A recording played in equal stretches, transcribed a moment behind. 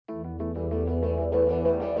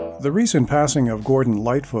The recent passing of Gordon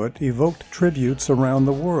Lightfoot evoked tributes around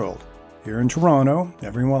the world. Here in Toronto,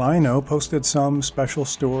 everyone I know posted some special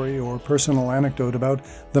story or personal anecdote about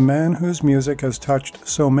the man whose music has touched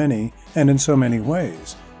so many and in so many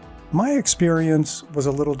ways. My experience was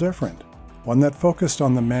a little different, one that focused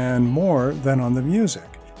on the man more than on the music.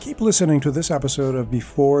 Keep listening to this episode of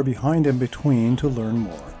Before, Behind, and Between to learn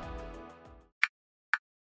more.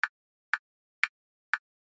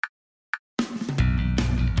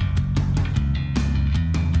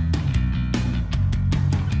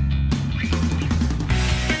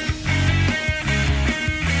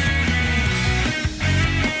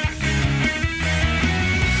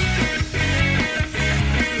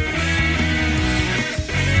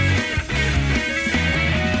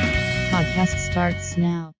 Podcast starts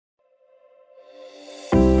now.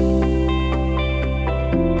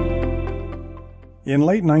 In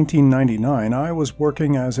late 1999, I was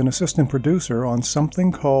working as an assistant producer on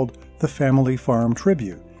something called the Family Farm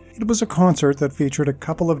Tribute. It was a concert that featured a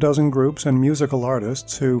couple of dozen groups and musical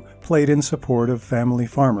artists who played in support of family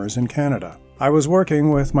farmers in Canada. I was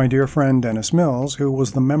working with my dear friend Dennis Mills, who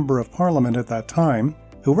was the Member of Parliament at that time,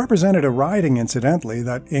 who represented a riding, incidentally,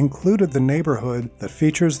 that included the neighborhood that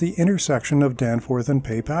features the intersection of Danforth and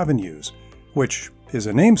Pape Avenues, which is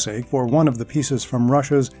a namesake for one of the pieces from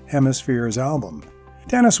Rush's Hemispheres album.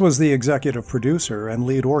 Dennis was the executive producer and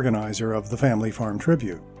lead organizer of the Family Farm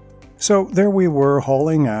Tribute. So there we were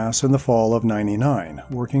hauling ass in the fall of '99,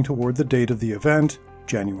 working toward the date of the event,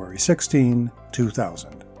 January 16,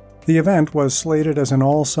 2000. The event was slated as an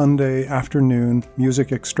all-Sunday afternoon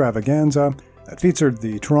music extravaganza that featured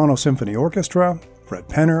the Toronto Symphony Orchestra, Fred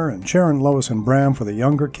Penner and Sharon Lois and Bram for the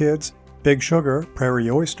younger kids, Big Sugar,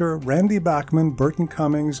 Prairie Oyster, Randy Bachman, Burton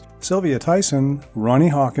Cummings, Sylvia Tyson, Ronnie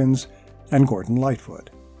Hawkins, and Gordon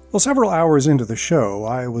Lightfoot. Well, several hours into the show,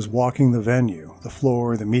 I was walking the venue, the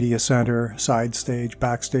floor, the media center, side stage,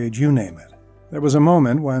 backstage, you name it. There was a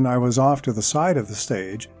moment when I was off to the side of the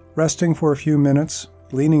stage, resting for a few minutes,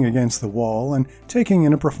 leaning against the wall, and taking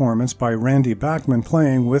in a performance by Randy Bachman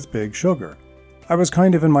playing with Big Sugar. I was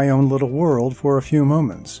kind of in my own little world for a few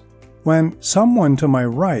moments, when someone to my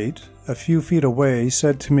right, a few feet away,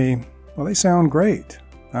 said to me, "Well, they sound great.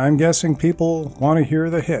 I'm guessing people want to hear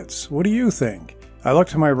the hits. What do you think?" I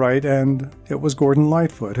looked to my right, and it was Gordon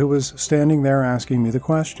Lightfoot, who was standing there asking me the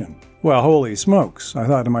question. Well, holy smokes, I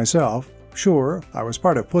thought to myself. Sure, I was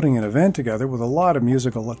part of putting an event together with a lot of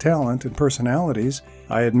musical talent and personalities.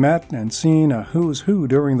 I had met and seen a who's who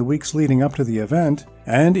during the weeks leading up to the event,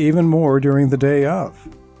 and even more during the day of.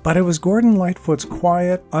 But it was Gordon Lightfoot's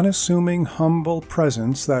quiet, unassuming, humble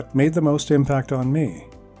presence that made the most impact on me.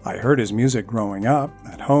 I heard his music growing up,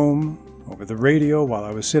 at home, over the radio while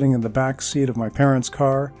I was sitting in the back seat of my parents'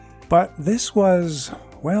 car. But this was,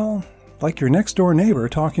 well, like your next-door neighbor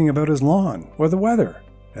talking about his lawn or the weather.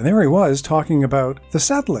 And there he was talking about the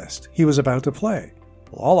set list he was about to play.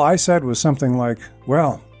 Well, all I said was something like,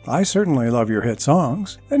 "Well, I certainly love your hit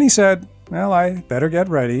songs." Then he said, "Well, I better get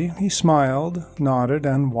ready." He smiled, nodded,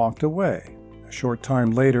 and walked away. A short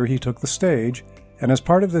time later, he took the stage, and as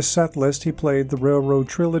part of this set list, he played the Railroad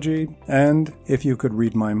Trilogy and If You Could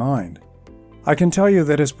Read My Mind. I can tell you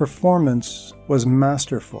that his performance was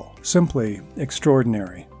masterful, simply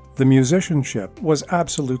extraordinary. The musicianship was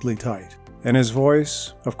absolutely tight. And his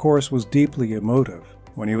voice, of course, was deeply emotive.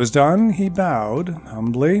 When he was done, he bowed,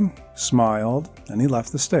 humbly, smiled, and he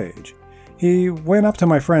left the stage. He went up to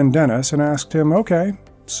my friend Dennis and asked him, "Okay,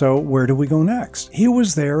 so where do we go next?" He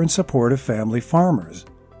was there in support of family farmers,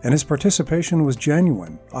 and his participation was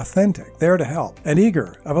genuine, authentic, there to help, and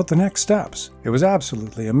eager about the next steps. It was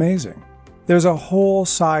absolutely amazing. There's a whole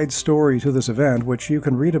side story to this event which you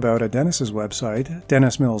can read about at Dennis's website,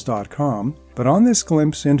 dennismills.com, but on this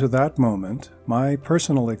glimpse into that moment, my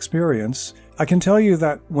personal experience, I can tell you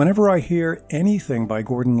that whenever I hear anything by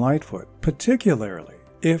Gordon Lightfoot, particularly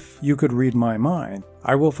If You Could Read My Mind,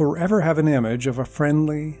 I will forever have an image of a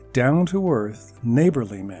friendly, down-to-earth,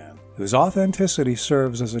 neighborly man whose authenticity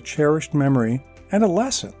serves as a cherished memory and a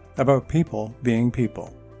lesson about people being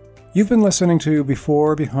people. You've been listening to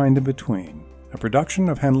Before, Behind, and Between, a production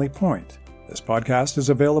of Henley Point. This podcast is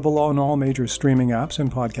available on all major streaming apps and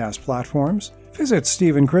podcast platforms. Visit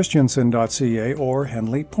stephenchristiansen.ca or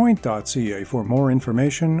henleypoint.ca for more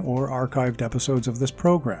information or archived episodes of this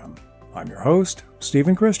program. I'm your host,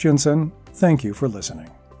 Stephen Christiansen. Thank you for listening.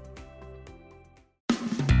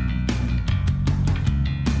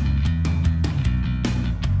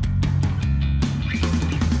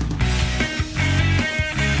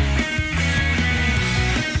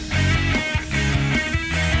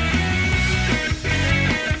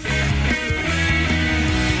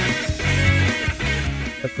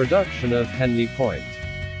 A production of Henley Point.